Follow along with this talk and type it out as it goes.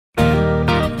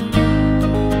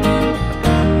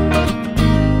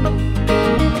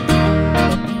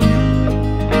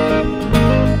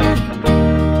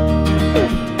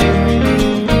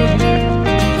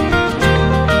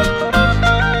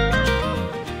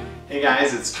Hey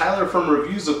guys, it's Tyler from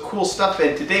Reviews of Cool Stuff,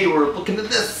 and today we're looking at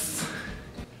this.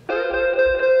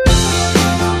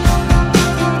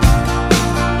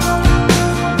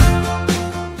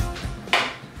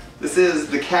 This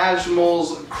is the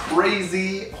Cajmols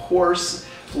Crazy Horse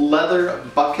Leather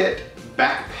Bucket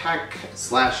Backpack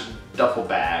slash duffel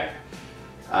bag.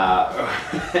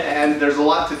 And there's a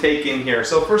lot to take in here.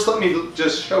 So first let me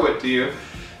just show it to you.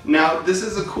 Now this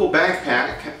is a cool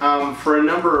backpack for a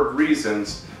number of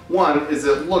reasons. One is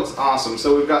it looks awesome.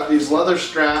 So we've got these leather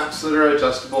straps that are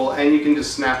adjustable and you can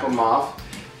just snap them off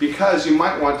because you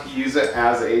might want to use it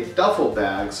as a duffel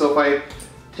bag. So if I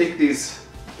take these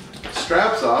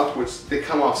straps off, which they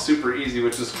come off super easy,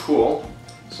 which is cool.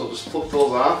 So I'll just flip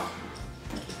those off.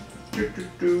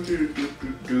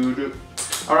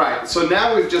 Alright, so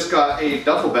now we've just got a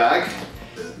duffel bag.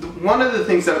 One of the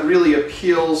things that really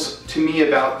appeals to me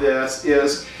about this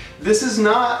is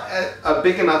not a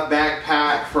big enough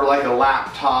backpack for like a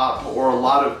laptop or a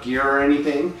lot of gear or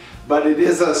anything, but it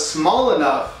is a small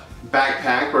enough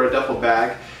backpack or a duffel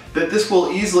bag that this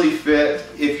will easily fit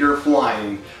if you're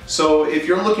flying. So if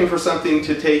you're looking for something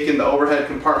to take in the overhead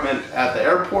compartment at the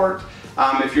airport,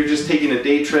 if you're just taking a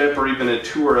day trip or even a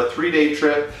 2 or a 3-day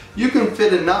trip, you can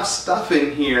fit enough stuff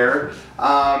in here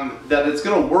that it's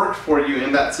going to work for you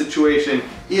in that situation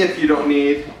if you don't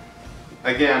need,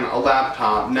 again, a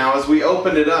laptop. Now as we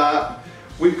open it up,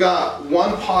 we've got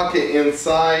one pocket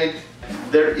inside.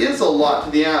 There is a lot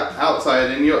to the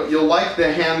outside, and you'll like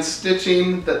the hand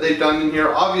stitching that they've done in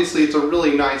here. Obviously it's a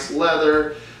really nice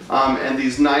leather and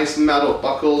these nice metal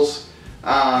buckles.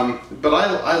 But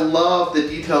I love the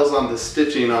details on the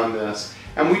stitching on this.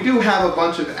 And we do have a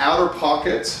bunch of outer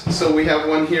pockets. So we have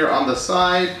one here on the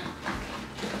side,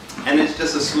 and it's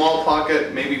just a small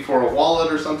pocket, maybe for a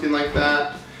wallet or something like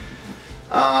that.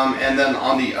 And then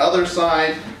on the other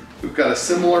side, we've got a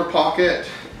similar pocket.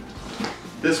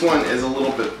 This one is a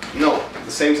little bit, no,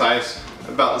 the same size,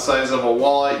 about the size of a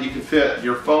wallet. You can fit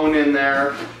your phone in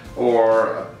there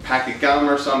or a pack of gum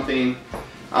or something.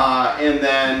 And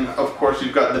then, of course,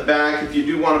 you've got the back. If you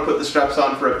do want to put the straps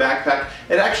on for a backpack,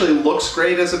 it actually looks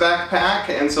great as a backpack,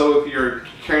 and so if you're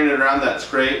carrying it around, that's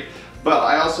great. But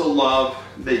I also love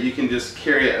that you can just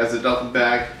carry it as a duffel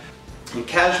bag. And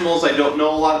Cajmols, I don't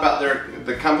know a lot about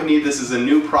the company. This is a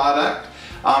new product,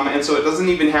 and so it doesn't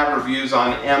even have reviews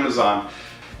on Amazon.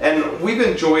 And we've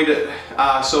enjoyed it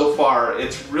so far.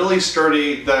 It's really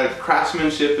sturdy. The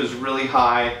craftsmanship is really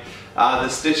high. The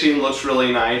stitching looks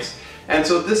really nice. And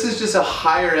so this is just a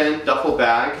higher end duffel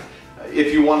bag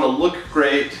if you want to look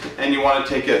great and you want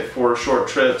to take it for short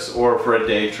trips or for a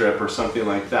day trip or something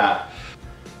like that.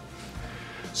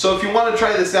 So if you want to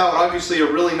try this out, obviously a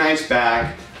really nice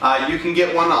bag. You can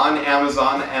get one on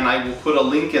Amazon, and I will put a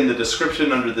link in the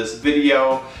description under this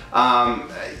video.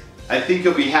 I think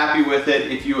you'll be happy with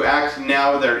it. If you act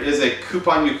now, there is a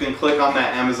coupon you can click on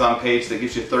that Amazon page that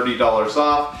gets you $30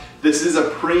 off. This is a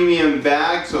premium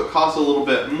bag, so it costs a little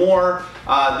bit more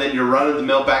than your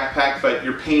run-of-the-mill backpack, but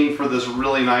you're paying for this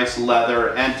really nice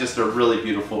leather and just a really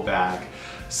beautiful bag.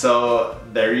 So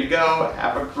there you go.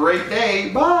 Have a great day.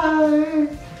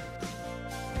 Bye!